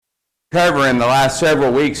Covering the last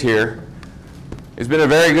several weeks here. It's been a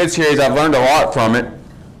very good series. I've learned a lot from it,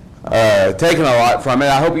 taken a lot from it.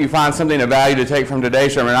 I hope you find something of value to take from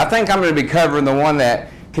today's sermon. I think I'm going to be covering the one that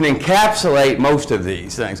can encapsulate most of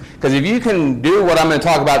these things. Because if you can do what I'm going to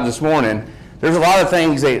talk about this morning, there's a lot of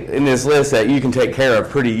things in this list that you can take care of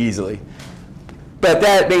pretty easily. But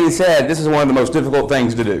that being said, this is one of the most difficult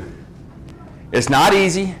things to do. It's not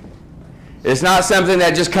easy. It's not something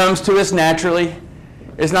that just comes to us naturally.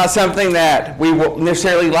 It's not something that we will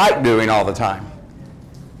necessarily like doing all the time.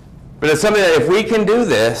 But it's something that if we can do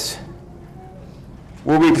this,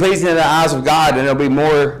 we'll be pleasing in the eyes of God, and it'll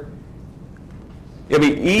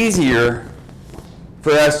be easier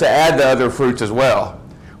for us to add the other fruits as well.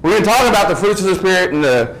 We're going to talk about the fruits of the Spirit and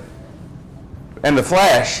the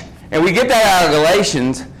flesh, and we get that out of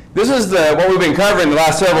Galatians. This is what we've been covering the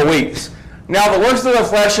last several weeks. Now the works of the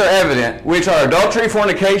flesh are evident, which are adultery,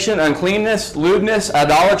 fornication, uncleanness, lewdness,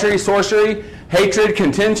 idolatry, sorcery, hatred,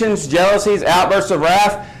 contentions, jealousies, outbursts of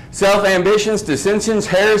wrath, self-ambitions, dissensions,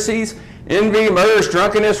 heresies, envy, murders,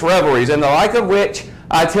 drunkenness, revelries, and the like of which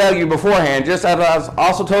I tell you beforehand, just as I've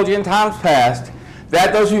also told you in times past,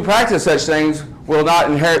 that those who practice such things will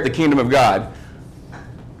not inherit the kingdom of God.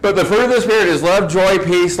 But the fruit of the Spirit is love, joy,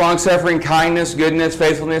 peace, long-suffering, kindness, goodness,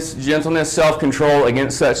 faithfulness, gentleness, self-control.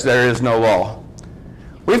 Against such there is no law.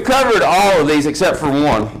 We've covered all of these except for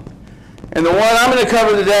one. And the one I'm going to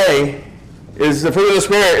cover today is the fruit of the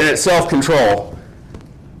Spirit, and it's self-control.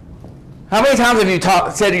 How many times have you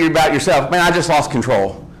said to you about yourself, man, I just lost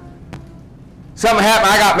control? Something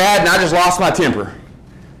happened, I got mad, and I just lost my temper.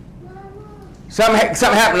 Something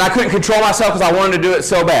happened, and I couldn't control myself because I wanted to do it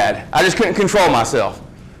so bad. I just couldn't control myself.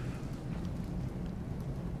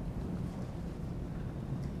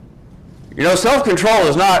 You know, self-control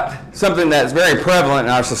is not something that's very prevalent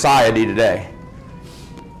in our society today.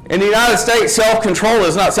 In the United States, self-control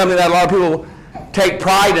is not something that a lot of people take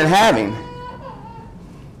pride in having.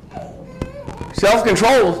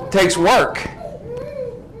 Self-control takes work.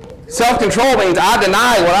 Self-control means I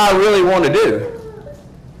deny what I really want to do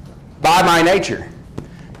by my nature.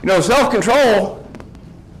 You know, self-control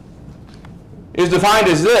is defined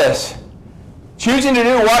as this: choosing to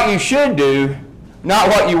do what you should do, not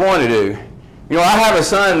what you want to do. You know, I have a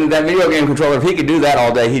son, that video game controller, if he could do that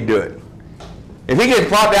all day, he'd do it. If he could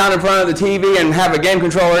plop down in front of the TV and have a game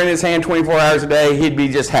controller in his hand 24 hours a day, he'd be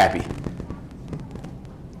just happy.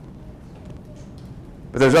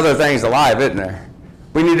 But there's other things to life, isn't there?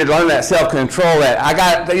 We need to learn that self-control,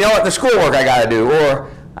 that the schoolwork I got to do, or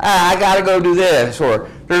I got to go do this, or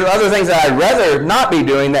there's other things that I'd rather not be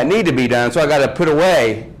doing that need to be done, so I got to put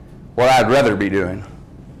away what I'd rather be doing.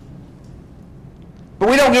 But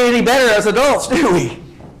we don't get any better as adults, do we?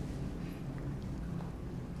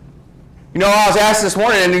 You know, I was asked this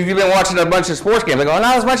morning, and you've been watching a bunch of sports games. I go,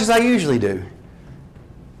 not as much as I usually do.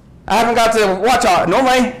 I haven't got to watch all.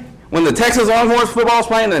 Normally, when the Texas Longhorns football is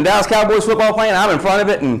playing and the Dallas Cowboys football is playing, I'm in front of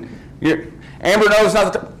it, and Amber knows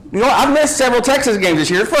not. You know, I've missed several Texas games this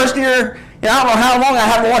year. First year, I don't know how long I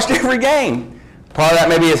haven't watched every game. Part of that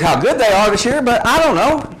maybe is how good they are this year, but I don't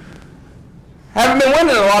know. Haven't been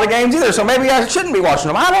winning a lot of games either, so maybe I shouldn't be watching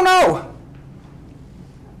them. I don't know.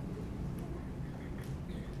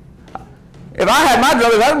 If I had my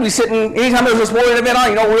druthers, I would be sitting, anytime there was a sporting event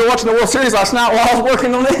on, we were watching the World Series last night while I was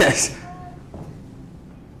working on this.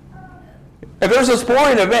 If there's a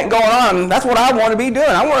sporting event going on, that's what I want to be doing.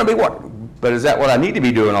 I want to be but is that what I need to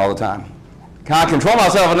be doing all the time? Can I control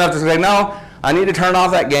myself enough to say, no, I need to turn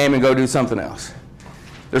off that game and go do something else?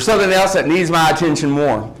 There's something else that needs my attention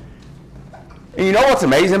more. And you know what's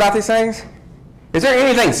amazing about these things? Is there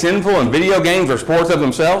anything sinful in video games or sports of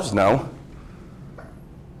themselves? No.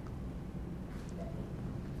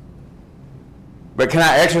 But can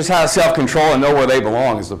I exercise self-control and know where they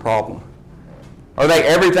belong is the problem. Are they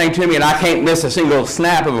everything to me and I can't miss a single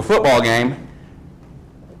snap of a football game?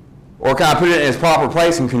 Or can I put it in its proper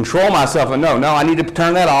place and control myself and no, I need to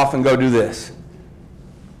turn that off and go do this?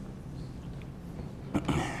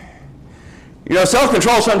 You know,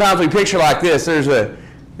 self-control, sometimes we picture like this. We're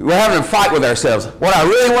having a fight with ourselves. What I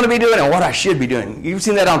really want to be doing and what I should be doing. You've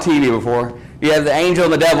seen that on TV before. You have the angel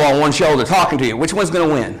and the devil on one shoulder talking to you. Which one's going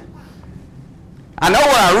to win? I know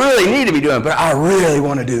what I really need to be doing, but I really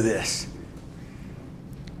want to do this.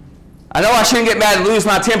 I know I shouldn't get mad and lose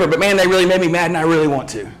my temper, but man, they really made me mad and I really want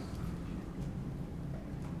to.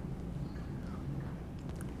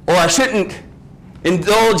 Or I shouldn't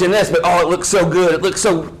indulge in this, but it looks so good. It looks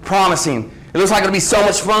so promising. It looks like it'll be so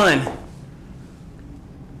much fun.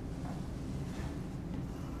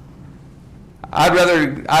 I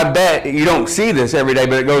bet you don't see this every day,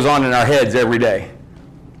 but it goes on in our heads every day.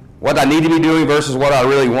 what I need to be doing versus what I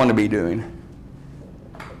really want to be doing.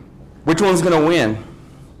 Which one's going to win?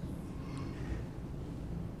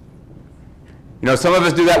 You know, some of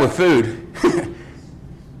us do that with food.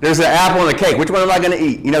 There's an apple and a cake. Which one am I going to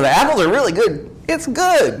eat? You know, the apples are really good. It's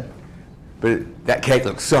good. But that cake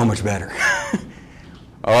looks so much better.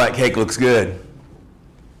 Oh, that cake looks good.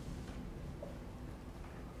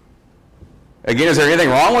 Again, is there anything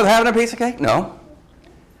wrong with having a piece of cake? No.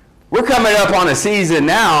 We're coming up on a season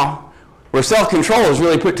now where self-control is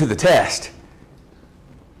really put to the test.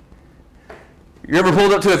 You ever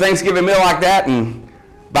pulled up to a Thanksgiving meal like that and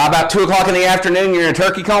by about 2 o'clock in the afternoon you're in a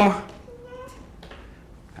turkey coma?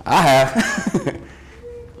 I have.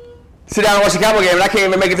 Sit down and watch the Cowboy game and I can't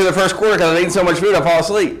even make it through the first quarter because I've eaten so much food I fall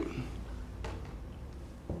asleep.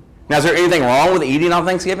 Now, is there anything wrong with eating on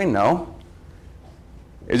Thanksgiving? No.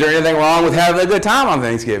 Is there anything wrong with having a good time on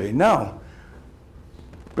Thanksgiving? No.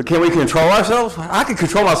 But can we control ourselves? I can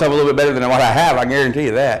control myself a little bit better than what I have, I guarantee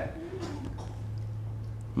you that.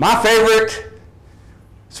 My favorite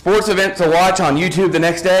sports event to watch on YouTube the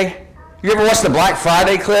next day, you ever watch the Black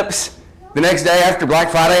Friday clips the next day after Black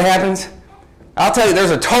Friday happens? I'll tell you,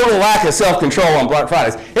 there's a total lack of self-control on Black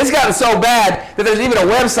Fridays. It's gotten so bad that there's even a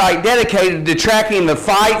website dedicated to tracking the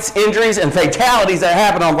fights, injuries, and fatalities that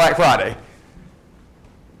happen on Black Friday.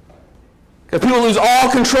 Because people lose all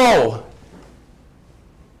control.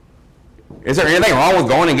 Is there anything wrong with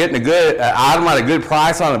going and getting a good item at a good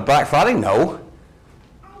price on a Black Friday? No.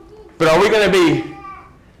 But are we going to be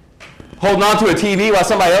holding on to a TV while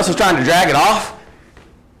somebody else is trying to drag it off?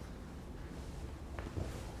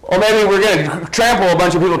 Or maybe we're going to trample a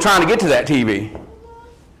bunch of people trying to get to that TV.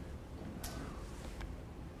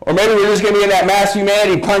 Or maybe we're just going to be in that mass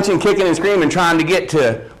humanity punching, kicking, and screaming trying to get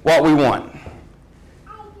to what we want.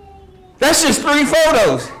 That's just 3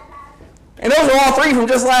 photos. And those are all 3 from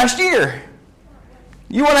just last year.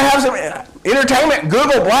 You want to have some entertainment?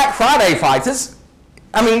 Google Black Friday fights.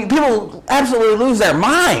 People absolutely lose their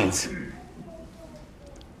minds.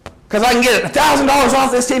 Because I can get $1,000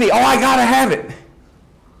 off this TV. Oh, I got to have it.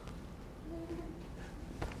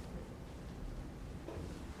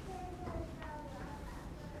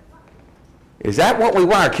 Is that what we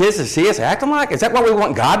want our kids to see us acting like? Is that what we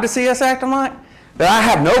want God to see us acting like? That I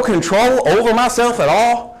have no control over myself at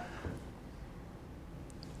all?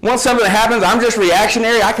 Once something happens, I'm just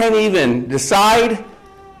reactionary. I can't even decide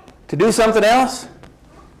to do something else.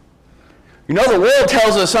 You know, the world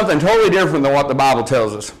tells us something totally different than what the Bible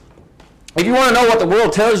tells us. If you want to know what the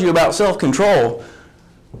world tells you about self-control,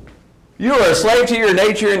 you are a slave to your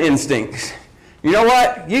nature and instincts. You know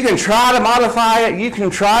what? You can try to modify it. You can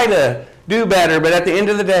try to do better, but at the end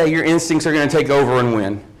of the day, your instincts are going to take over and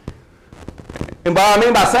win. And what I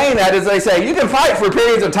mean by saying that is they say, you can fight for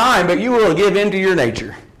periods of time, but you will give in to your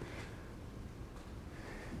nature.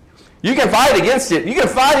 You can fight against it. You can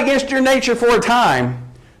fight against your nature for a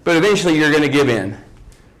time, but eventually you're going to give in.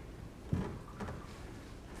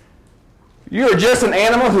 You are just an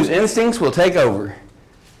animal whose instincts will take over.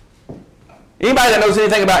 Anybody that knows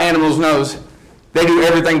anything about animals knows they do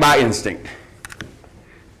everything by instinct.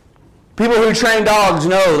 People who train dogs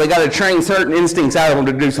know they got to train certain instincts out of them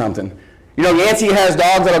to do something. You know, Yancey has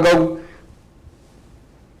dogs that'll go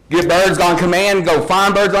get birds on command, go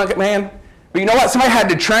find birds on command. But you know what? Somebody had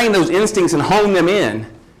to train those instincts and hone them in.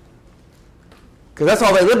 Because that's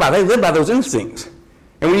all they live by. They live by those instincts.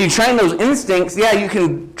 And when you train those instincts, yeah, you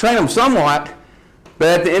can train them somewhat,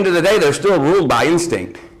 but at the end of the day, they're still ruled by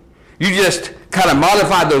instinct. You just kind of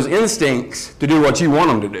modified those instincts to do what you want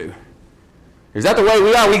them to do. Is that the way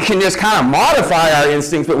we are? We can just kind of modify our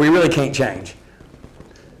instincts, but we really can't change.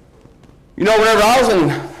 You know, whenever I was in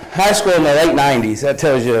high school in the late 90s, that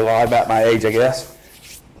tells you a lot about my age, I guess.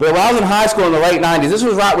 But when I was in high school in the late 90s, this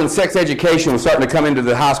was right when sex education was starting to come into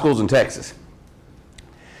the high schools in Texas.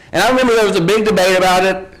 And I remember there was a big debate about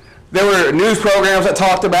it. There were news programs that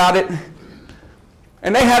talked about it.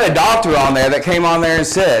 And they had a doctor on there that came on there and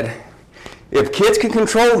said, if kids can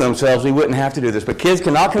control themselves, we wouldn't have to do this. But kids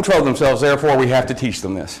cannot control themselves, therefore we have to teach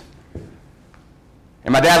them this.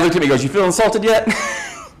 And my dad looked at me and goes, you feel insulted yet?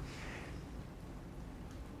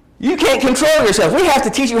 You can't control yourself. We have to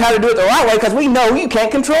teach you how to do it the right way because we know you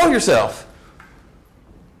can't control yourself.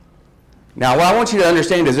 Now, what I want you to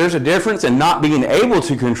understand is there's a difference in not being able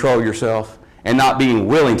to control yourself and not being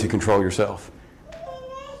willing to control yourself.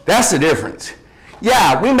 That's the difference.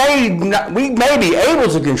 Yeah, we may be able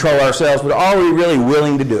to control ourselves, but are we really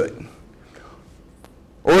willing to do it?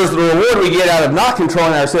 Or is the reward we get out of not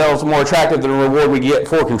controlling ourselves more attractive than the reward we get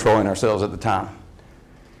for controlling ourselves at the time?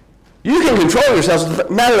 You can control yourself. The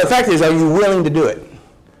matter of the fact is, are you willing to do it?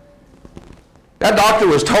 That doctor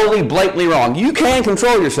was totally, blatantly wrong. You can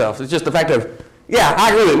control yourself. It's just the fact of, yeah, I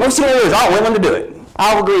agree with you. Most CEOs are willing to do it.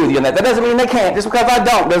 I'll agree with you on that. That doesn't mean they can't. Just because I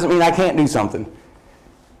don't doesn't mean I can't do something.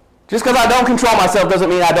 Just because I don't control myself doesn't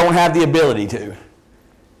mean I don't have the ability to. It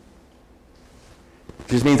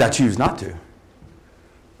just means I choose not to.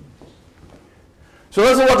 So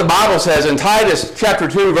listen to what the Bible says in Titus chapter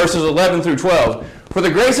 2, verses 11 through 12. For the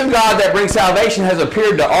grace of God that brings salvation has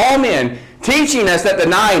appeared to all men, teaching us that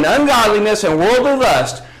denying ungodliness and worldly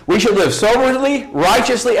lust, we should live soberly,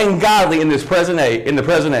 righteously, and godly in the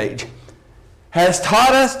present age. Has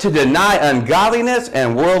taught us to deny ungodliness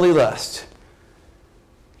and worldly lust.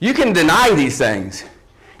 You can deny these things.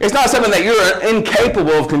 It's not something that you're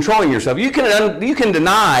incapable of controlling yourself. You can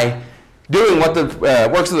deny doing what the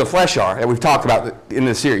works of the flesh are that we've talked about in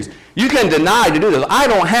this series. You can deny to do this. I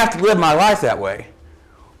don't have to live my life that way.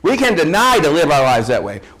 We can deny to live our lives that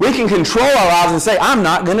way. We can control our lives and say, I'm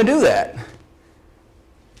not going to do that.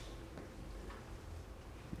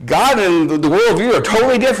 God and the worldview are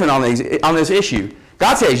totally different on this issue.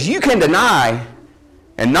 God says you can deny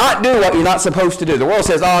and not do what you're not supposed to do. The world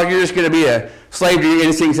says, oh, you're just going to be a slave to your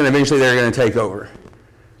instincts and eventually they're going to take over.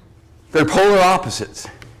 They're polar opposites.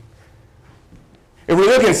 If we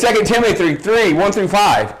look in 2 Timothy 3, 1 through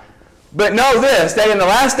 5, but know this, that in the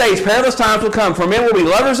last days perilous times will come, for men will be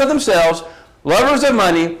lovers of themselves, lovers of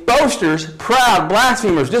money, boasters, proud,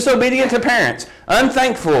 blasphemers, disobedient to parents,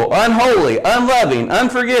 unthankful, unholy, unloving,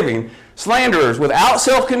 unforgiving, slanderers, without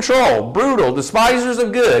self-control, brutal, despisers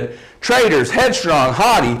of good, traitors, headstrong,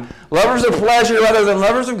 haughty, lovers of pleasure rather than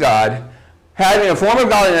lovers of God, having a form of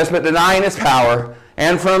godliness but denying its power,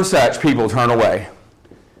 and from such people turn away.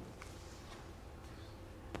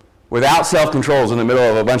 Without self-control is in the middle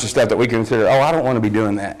of a bunch of stuff that we consider, oh, I don't want to be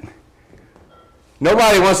doing that.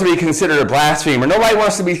 Nobody wants to be considered a blasphemer. Nobody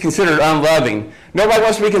wants to be considered unloving. Nobody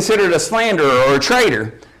wants to be considered a slanderer or a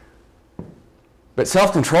traitor. But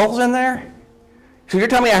self-control's in there? So you're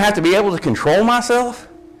telling me I have to be able to control myself?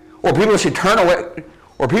 Or people should turn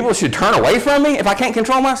away from me if I can't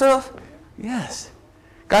control myself? Yes.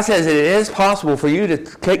 God says it is possible for you to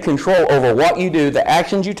take control over what you do, the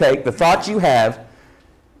actions you take, the thoughts you have,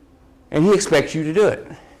 and He expects you to do it.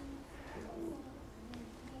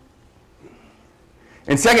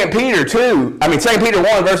 In 2 Peter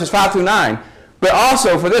 1, verses 5 through 9, but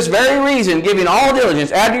also for this very reason, giving all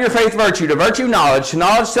diligence, add to your faith virtue, to virtue knowledge, to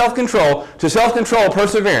knowledge self-control, to self-control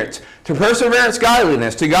perseverance, to perseverance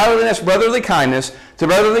godliness, to godliness brotherly kindness, to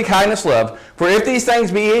brotherly kindness love. For if these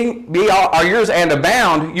things are yours and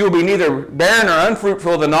abound, you will be neither barren or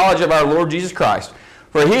unfruitful of the knowledge of our Lord Jesus Christ.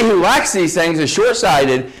 For he who lacks these things is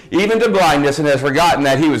short-sighted, even to blindness, and has forgotten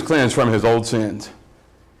that he was cleansed from his old sins.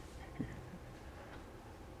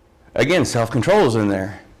 Again, self-control is in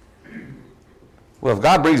there. Well, if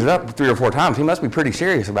God brings it up 3 or 4 times, He must be pretty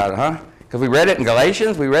serious about it, huh? Because we read it in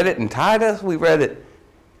Galatians, we read it in Titus, we read it.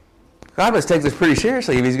 God must take this pretty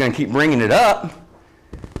seriously if He's going to keep bringing it up.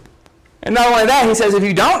 And not only that, He says if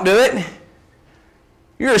you don't do it,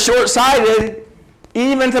 you're short-sighted,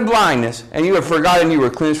 even to blindness, and you have forgotten you were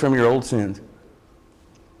cleansed from your old sins.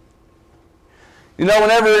 You know,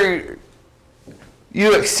 whenever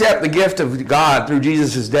you accept the gift of God through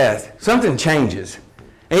Jesus' death, something changes.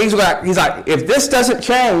 And he's like, if this doesn't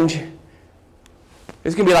change,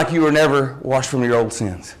 it's going to be like you were never washed from your old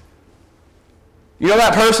sins. You know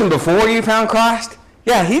that person before you found Christ?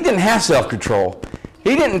 Yeah, he didn't have self-control.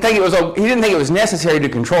 He didn't think it was necessary to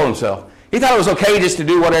control himself. He thought it was okay just to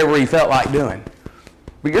do whatever he felt like doing.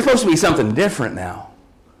 But you're supposed to be something different now.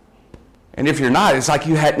 And if you're not, it's like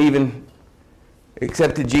you hadn't even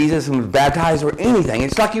accepted Jesus and was baptized or anything.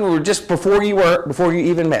 It's like you were just before you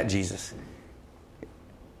even met Jesus.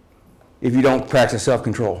 If you don't practice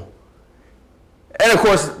self-control. And of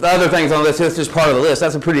course, the other things on this list is part of the list.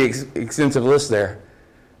 That's a pretty extensive list there.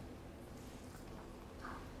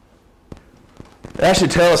 That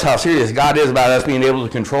should tell us how serious God is about us being able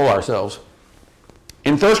to control ourselves.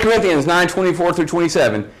 In 1 Corinthians 9:24 through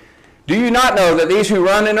 27, do you not know that these who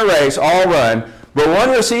run in a race all run, but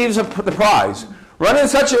one receives the prize? Run in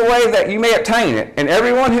such a way that you may obtain it, and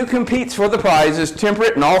everyone who competes for the prize is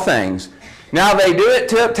temperate in all things. Now they do it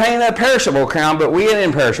to obtain a perishable crown, but we an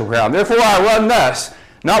imperishable crown. Therefore I run thus,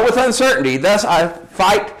 not with uncertainty. Thus I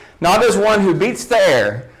fight not as one who beats the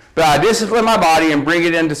air, but I discipline my body and bring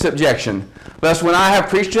it into subjection. Lest when I have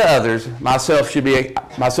preached to others, myself should be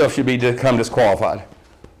become disqualified.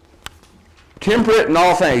 Temperate in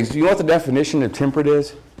all things. Do you know what the definition of temperate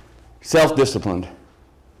is? Self-disciplined.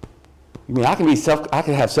 You mean I can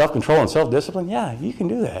have self-control and self-discipline? Yeah, you can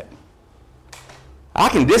do that. I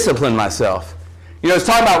can discipline myself. You know, it's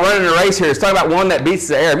talking about running a race here. It's talking about one that beats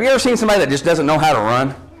the air. Have you ever seen somebody that just doesn't know how to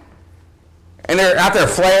run? And they're out there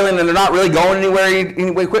flailing and they're not really going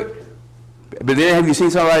anywhere quick. But then have you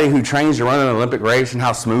seen somebody who trains to run an Olympic race and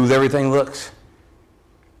how smooth everything looks?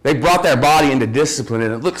 They brought their body into discipline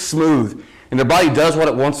and it looks smooth. And their body does what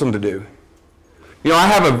it wants them to do. You know, I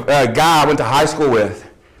have a guy I went to high school with.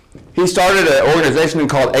 He started an organization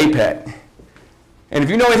called APEC. And if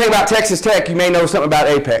you know anything about Texas Tech, you may know something about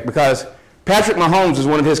APEC because Patrick Mahomes is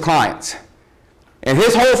one of his clients. And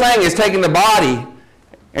his whole thing is taking the body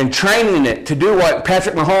and training it to do what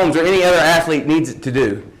Patrick Mahomes or any other athlete needs it to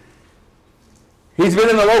do. He's been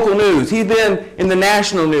in the local news. He's been in the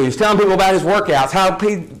national news, telling people about his workouts, how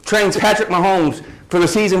he trains Patrick Mahomes for the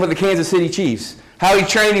season with the Kansas City Chiefs, how he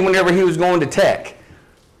trained him whenever he was going to Tech.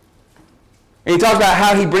 And he talks about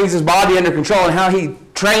how he brings his body under control and how he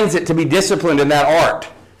trains it to be disciplined in that art.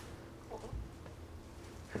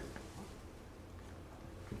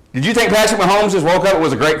 Did you think Patrick Mahomes just woke up and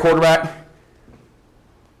was a great quarterback?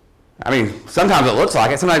 I mean, sometimes it looks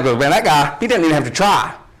like it. Sometimes you go, man, that guy, he didn't even have to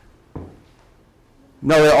try.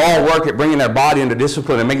 No, they all work at bringing their body into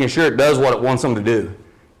discipline and making sure it does what it wants them to do.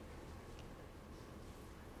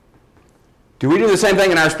 Do we do the same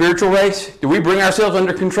thing in our spiritual race? Do we bring ourselves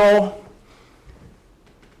under control?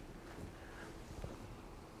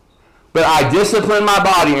 But I discipline my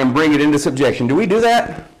body and bring it into subjection. Do we do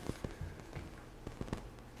that?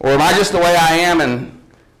 Or am I just the way I am and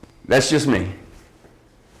that's just me?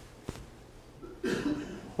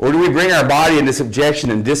 Or do we bring our body into subjection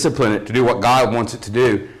and discipline it to do what God wants it to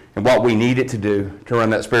do and what we need it to do to run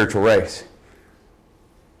that spiritual race?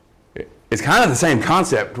 It's kind of the same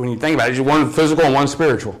concept when you think about it. It's just one physical and one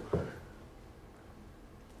spiritual.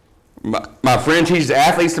 My friend teaches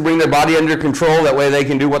athletes to bring their body under control. That way they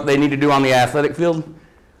can do what they need to do on the athletic field.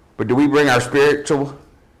 But do we bring our spiritual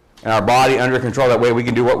and our body under control? That way we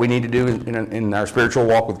can do what we need to do in our spiritual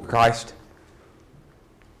walk with Christ?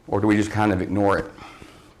 Or do we just kind of ignore it?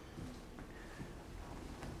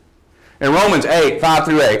 In Romans 8, 5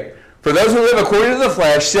 through 8, for those who live according to the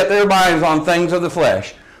flesh set their minds on things of the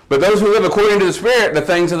flesh. But those who live according to the Spirit, the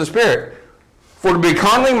things of the Spirit. For to be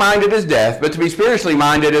carnally minded is death, but to be spiritually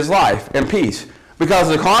minded is life and peace. Because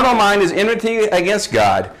the carnal mind is enmity against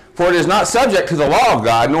God, for it is not subject to the law of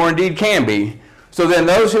God, nor indeed can be. So then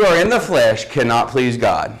those who are in the flesh cannot please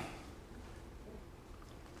God.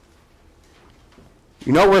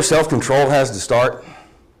 You know where self-control has to start?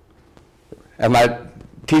 As my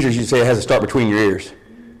teachers used to say, it has to start between your ears.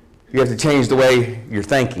 You have to change the way you're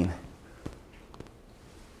thinking.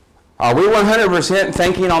 Are we 100%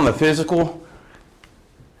 thinking on the physical?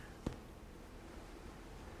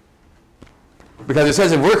 Because it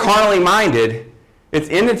says if we're carnally minded, it's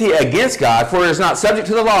enmity against God, for it is not subject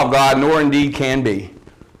to the law of God, nor indeed can be.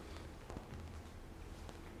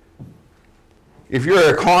 If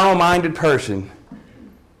you're a carnal-minded person,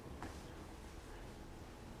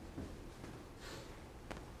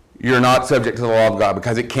 you're not subject to the law of God,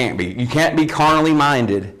 because it can't be. You can't be carnally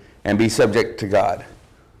minded and be subject to God.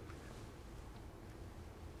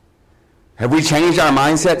 Have we changed our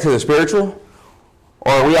mindset to the spiritual?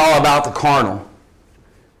 Or are we all about the carnal?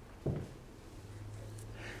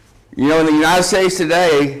 You know, in the United States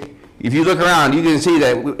today, if you look around, you can see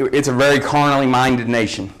that it's a very carnally minded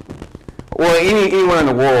nation. Or anywhere in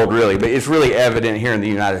the world, really, but it's really evident here in the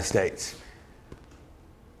United States.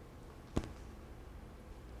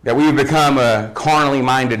 That we've become a carnally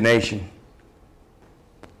minded nation.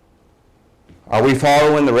 Are we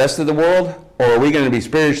following the rest of the world? Or are we going to be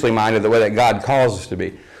spiritually minded the way that God calls us to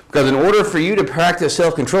be? Because in order for you to practice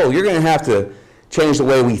self-control, you're going to have to change the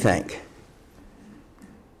way we think.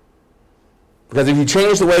 Because if you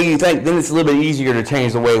change the way you think, then it's a little bit easier to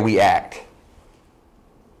change the way we act.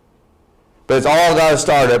 But it's all got to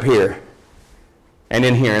start up here and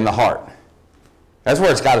in here in the heart. That's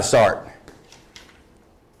where it's got to start.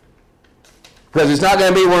 Because it's not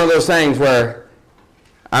going to be one of those things where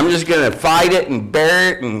I'm just going to fight it and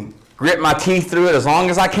bear it and grit my teeth through it as long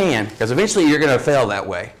as I can. Because eventually you're going to fail that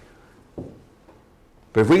way.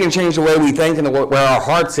 But if we can change the way we think and where our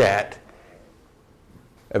heart's at,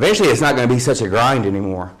 eventually it's not going to be such a grind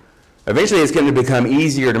anymore. Eventually it's going to become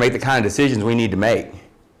easier to make the kind of decisions we need to make.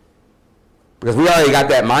 Because we already got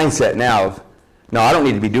that mindset now of, no, I don't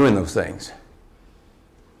need to be doing those things.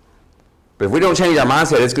 But if we don't change our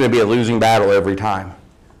mindset, it's going to be a losing battle every time.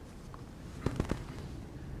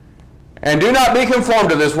 And do not be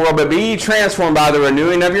conformed to this world, but be ye transformed by the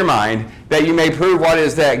renewing of your mind, that you may prove what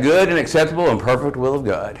is that good and acceptable and perfect will of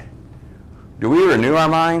God. Do we renew our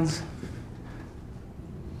minds?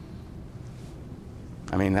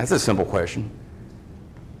 I mean, that's a simple question.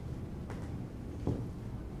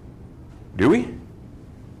 Do we?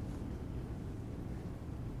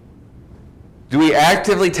 Do we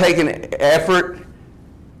actively take an effort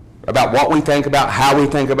about what we think about, how we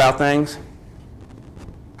think about things?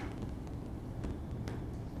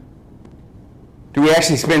 Do we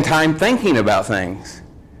actually spend time thinking about things?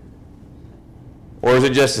 Or is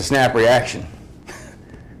it just a snap reaction?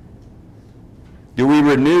 Do we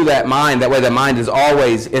renew that mind? That way the mind is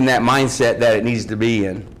always in that mindset that it needs to be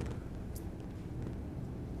in.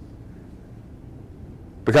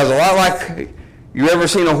 Because a lot like, you ever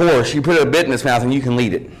seen a horse, you put a bit in its mouth and you can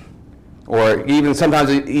lead it. Or even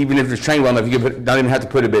sometimes, even if it's trained well enough, you don't even have to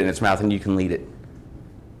put a bit in its mouth and you can lead it.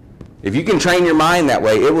 If you can train your mind that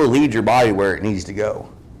way, it will lead your body where it needs to go.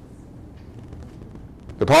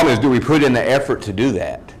 The problem is, do we put in the effort to do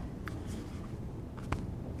that?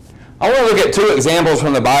 I want to look at two examples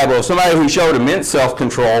from the Bible of somebody who showed immense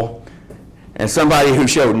self-control and somebody who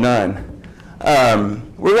showed none.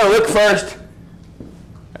 We're going to look first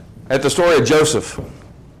at the story of Joseph.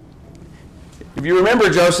 If you remember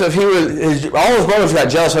Joseph, all his brothers got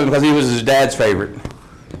jealous of him because he was his dad's favorite.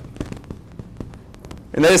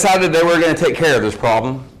 And they decided they were going to take care of this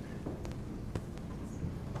problem.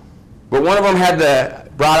 But one of them had the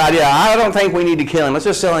bright idea, I don't think we need to kill him. Let's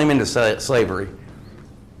just sell him into slavery.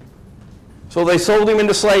 So they sold him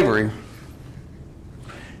into slavery.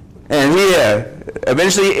 And he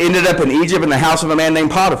eventually ended up in Egypt in the house of a man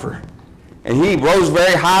named Potiphar. And he rose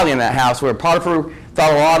very highly in that house, where Potiphar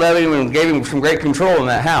thought a lot of him and gave him some great control in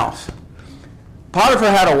that house. Potiphar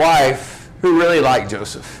had a wife who really liked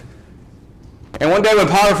Joseph. And one day when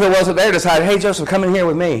Potiphar wasn't there, decided, hey, Joseph, come in here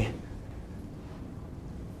with me.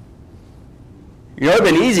 You know, it would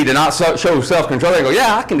have been easy to not show self-control. They go,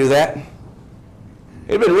 yeah, I can do that.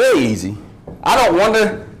 It would have been really easy. I don't want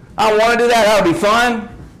to do that. That would be fun.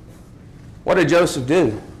 What did Joseph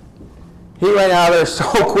do? He ran out of there so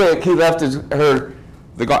quick, he left his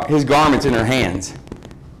garments in her hands.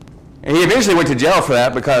 And he eventually went to jail for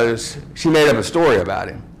that because she made up a story about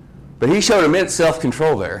him. But he showed immense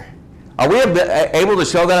self-control there. Are we able to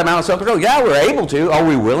show that amount of self-control? Yeah, we're able to. Are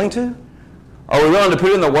we willing to? Are we willing to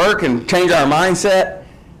put in the work and change our mindset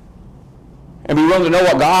and be willing to know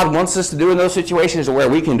what God wants us to do in those situations where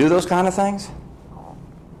we can do those kind of things?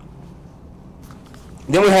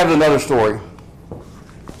 Then we have another story.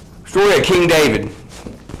 Story of King David.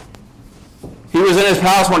 He was in his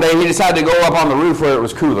palace one day and he decided to go up on the roof where it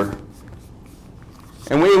was cooler.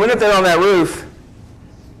 And when he went up there on that roof,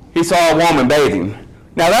 he saw a woman bathing.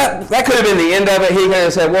 Now that could have been the end of it. He could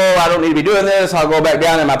have said, well, I don't need to be doing this. I'll go back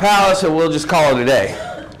down in my palace and we'll just call it a day.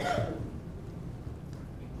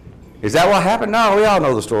 Is that what happened? No, we all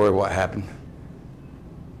know the story of what happened.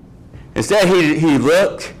 Instead, he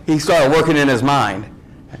looked, he started working in his mind.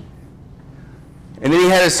 And then he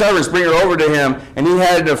had his servants bring her over to him, and he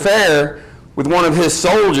had an affair with one of his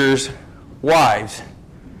soldiers' wives.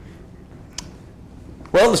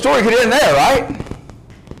 Well, the story could end there, right?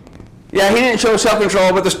 Yeah, he didn't show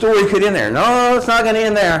self-control, but the story could end there. No, it's not going to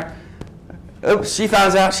end there. Oops, she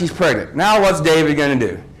finds out she's pregnant. Now what's David going to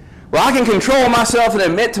do? Well, I can control myself and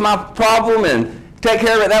admit to my problem and take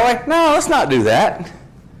care of it that way. No, let's not do that.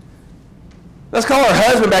 Let's call her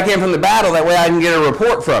husband back in from the battle. That way I can get a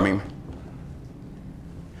report from him.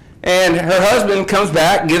 And her husband comes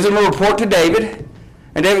back, gives him a report to David.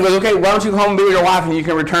 And David goes, okay, why don't you go home and be with your wife and you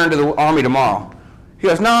can return to the army tomorrow? He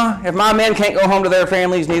goes, no, if my men can't go home to their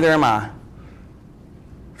families, neither am I.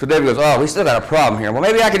 So David goes, oh, we still got a problem here. Well,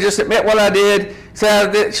 maybe I could just admit what I did, say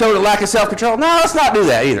I showed a lack of self-control. No, let's not do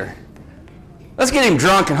that either. Let's get him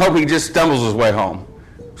drunk and hope he just stumbles his way home.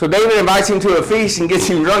 So David invites him to a feast and gets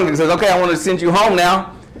him drunk and says, okay, I want to send you home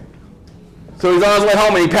now. So he's on his way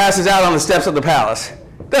home and he passes out on the steps of the palace.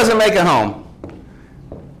 Doesn't make it home.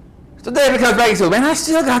 So David comes back and says, man, I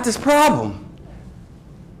still got this problem.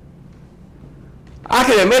 I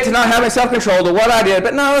can admit to not having self-control to what I did,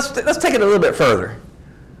 but no, let's take it a little bit further.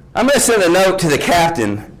 I'm going to send a note to the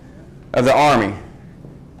captain of the army.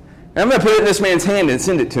 And I'm going to put it in this man's hand and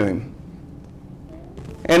send it to him.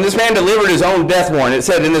 And this man delivered his own death warrant. It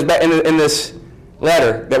said in this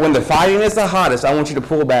letter that when the fighting is the hottest, I want you to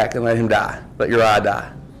pull back and let him die. Let Uriah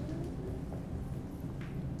die.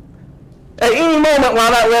 At any moment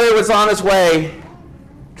while that letter was on its way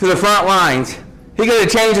to the front lines, he could have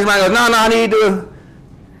changed his mind and goes, no, I need to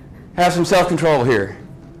have some self-control here.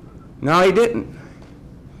 No, he didn't.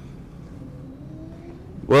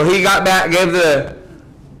 Well, he got back, gave the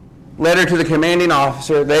letter to the commanding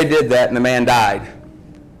officer. They did that, and the man died.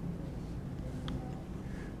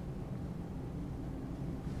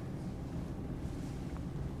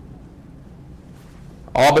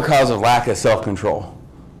 All because of lack of self-control.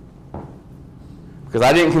 Because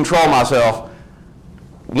I didn't control myself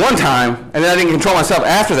one time, and then I didn't control myself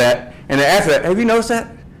after that, and then after that. Have you noticed that?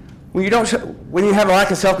 When you have a lack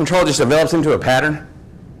of self-control, it just develops into a pattern.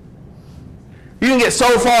 You can get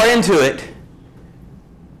so far into it,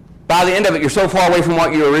 by the end of it, you're so far away from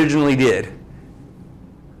what you originally did.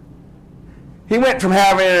 He went from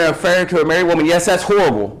having an affair to a married woman. Yes, that's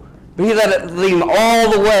horrible. But he let it lead him all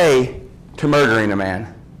the way to murdering a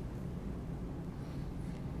man.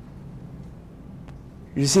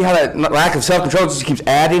 You see how that lack of self-control just keeps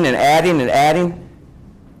adding and adding and adding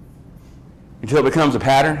until it becomes a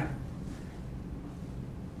pattern?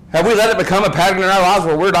 Have we let it become a pattern in our lives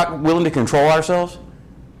where we're not willing to control ourselves?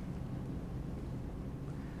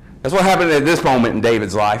 That's what happened at this moment in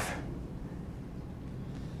David's life.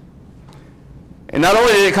 And not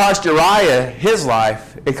only did it cost Uriah his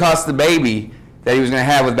life, it cost the baby that he was going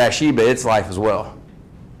to have with Bathsheba its life as well.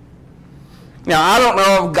 Now, I don't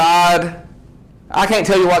know if I can't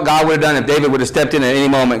tell you what God would have done if David would have stepped in at any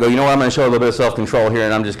moment and go, you know what, I'm going to show a little bit of self-control here,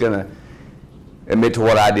 and I'm just going to admit to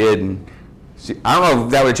what I did. And see, I don't know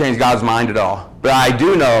if that would have changed God's mind at all. But I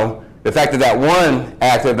do know the fact that one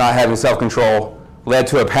act of not having self-control led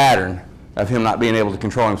to a pattern of him not being able to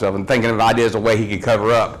control himself and thinking of ideas as a way he could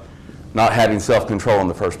cover up not having self-control in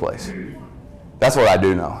the first place. That's what I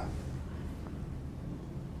do know.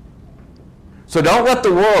 So don't let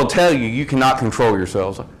the world tell you you cannot control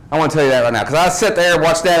yourselves. I want to tell you that right now. Because I sit there and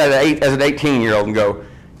watch that as an 18-year-old and go,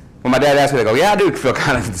 when my dad asked me, I go, yeah, I do feel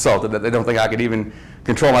kind of insulted that they don't think I could even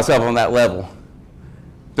control myself on that level.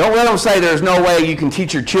 Don't let them say there's no way you can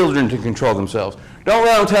teach your children to control themselves. Don't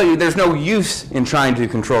let them tell you there's no use in trying to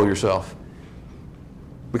control yourself.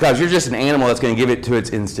 Because you're just an animal that's going to give it to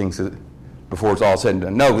its instincts before it's all said and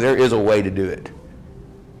done. No, there is a way to do it.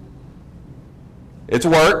 It's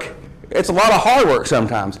work. It's a lot of hard work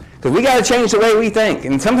sometimes. Because we got to change the way we think.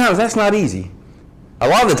 And sometimes that's not easy. A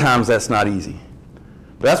lot of the times that's not easy.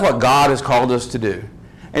 But that's what God has called us to do.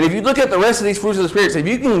 And if you look at the rest of these fruits of the Spirit, if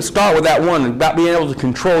you can start with that one about being able to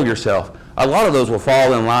control yourself, a lot of those will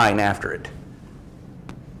fall in line after it.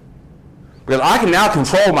 Because I can now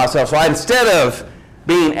control myself, so instead of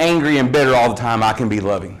being angry and bitter all the time, I can be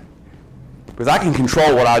loving. Because I can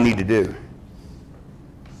control what I need to do.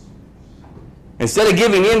 Instead of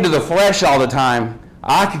giving in to the flesh all the time,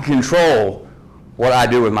 I can control what I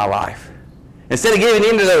do with my life. Instead of giving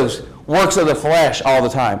in to those works of the flesh all the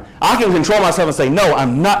time, I can control myself and say, no,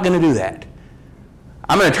 I'm not going to do that.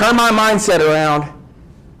 I'm going to turn my mindset around,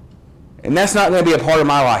 and that's not going to be a part of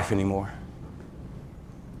my life anymore.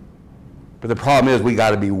 But the problem is we got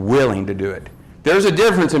to be willing to do it. There's a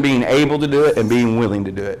difference in being able to do it and being willing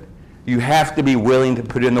to do it. You have to be willing to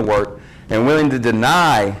put in the work and willing to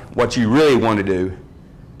deny what you really want to do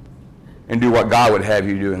and do what God would have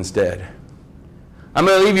you do instead. I'm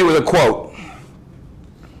going to leave you with a quote.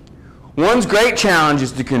 One's great challenge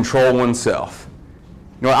is to control oneself.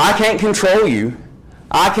 You know, I can't control you.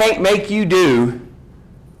 I can't make you do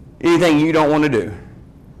anything you don't want to do.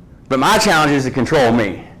 But my challenge is to control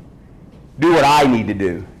me. Do what I need to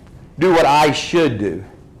do. Do what I should do.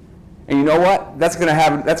 And you know what? That's going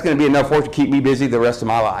to be enough work to keep me busy the rest of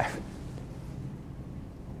my life.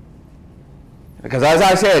 Because as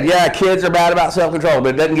I said, yeah, kids are bad about self-control,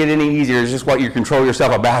 but it doesn't get any easier. It's just what you control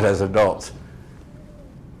yourself about as adults.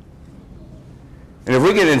 And if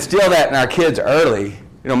we can instill that in our kids early,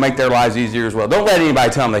 it'll make their lives easier as well. Don't let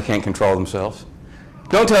anybody tell them they can't control themselves.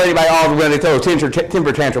 Don't tell anybody, oh, when they throw a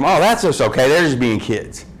temper tantrum, oh, that's just okay. They're just being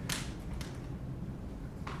kids.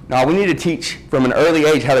 No, we need to teach from an early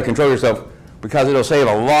age how to control yourself, because it'll save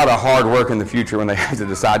a lot of hard work in the future when they have to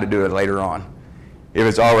decide to do it later on, if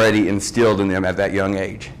it's already instilled in them at that young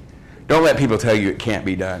age. Don't let people tell you it can't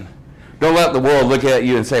be done. Don't let the world look at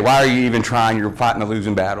you and say, why are you even trying? You're fighting a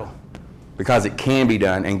losing battle. Because it can be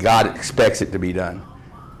done, and God expects it to be done.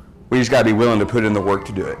 We just got to be willing to put in the work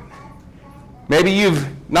to do it. Maybe you've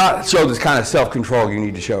not showed this kind of self-control you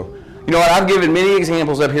need to show. You know what? I've given many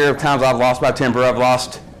examples up here of times I've lost my temper.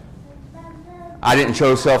 I didn't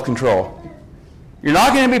show self-control. You're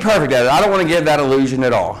not going to be perfect at it. I don't want to give that illusion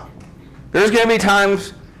at all. There's going to be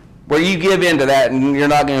times where you give in to that and you're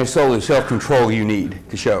not going to show the self-control you need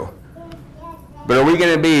to show. But are we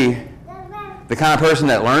going to be the kind of person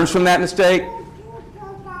that learns from that mistake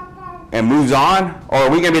and moves on? Or are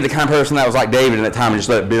we going to be the kind of person that was like David in that time and just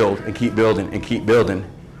let it build and keep building and keep building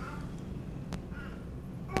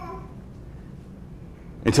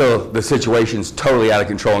until the situation's totally out of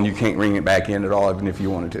control and you can't bring it back in at all, even if you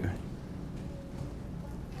wanted to?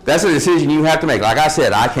 That's a decision you have to make. Like I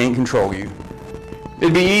said, I can't control you.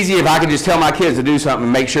 It'd be easy if I could just tell my kids to do something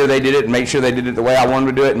and make sure they did it and make sure they did it the way I wanted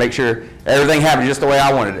to do it and make sure everything happened just the way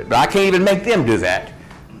I wanted it. But I can't even make them do that.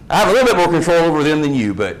 I have a little bit more control over them than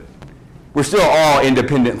you, but we're still all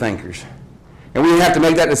independent thinkers. And we have to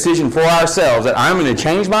make that decision for ourselves that I'm going to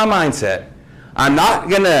change my mindset. I'm not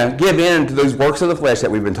going to give in to those works of the flesh that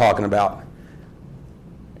we've been talking about.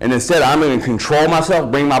 And instead, I'm going to control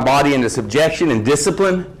myself, bring my body into subjection and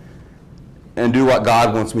discipline, and do what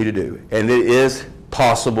God wants me to do. And it is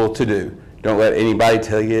possible to do. Don't let anybody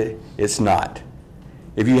tell you it's not.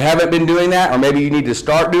 If you haven't been doing that, or maybe you need to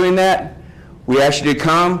start doing that, we ask you to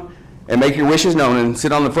come and make your wishes known and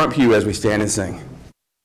sit on the front pew as we stand and sing.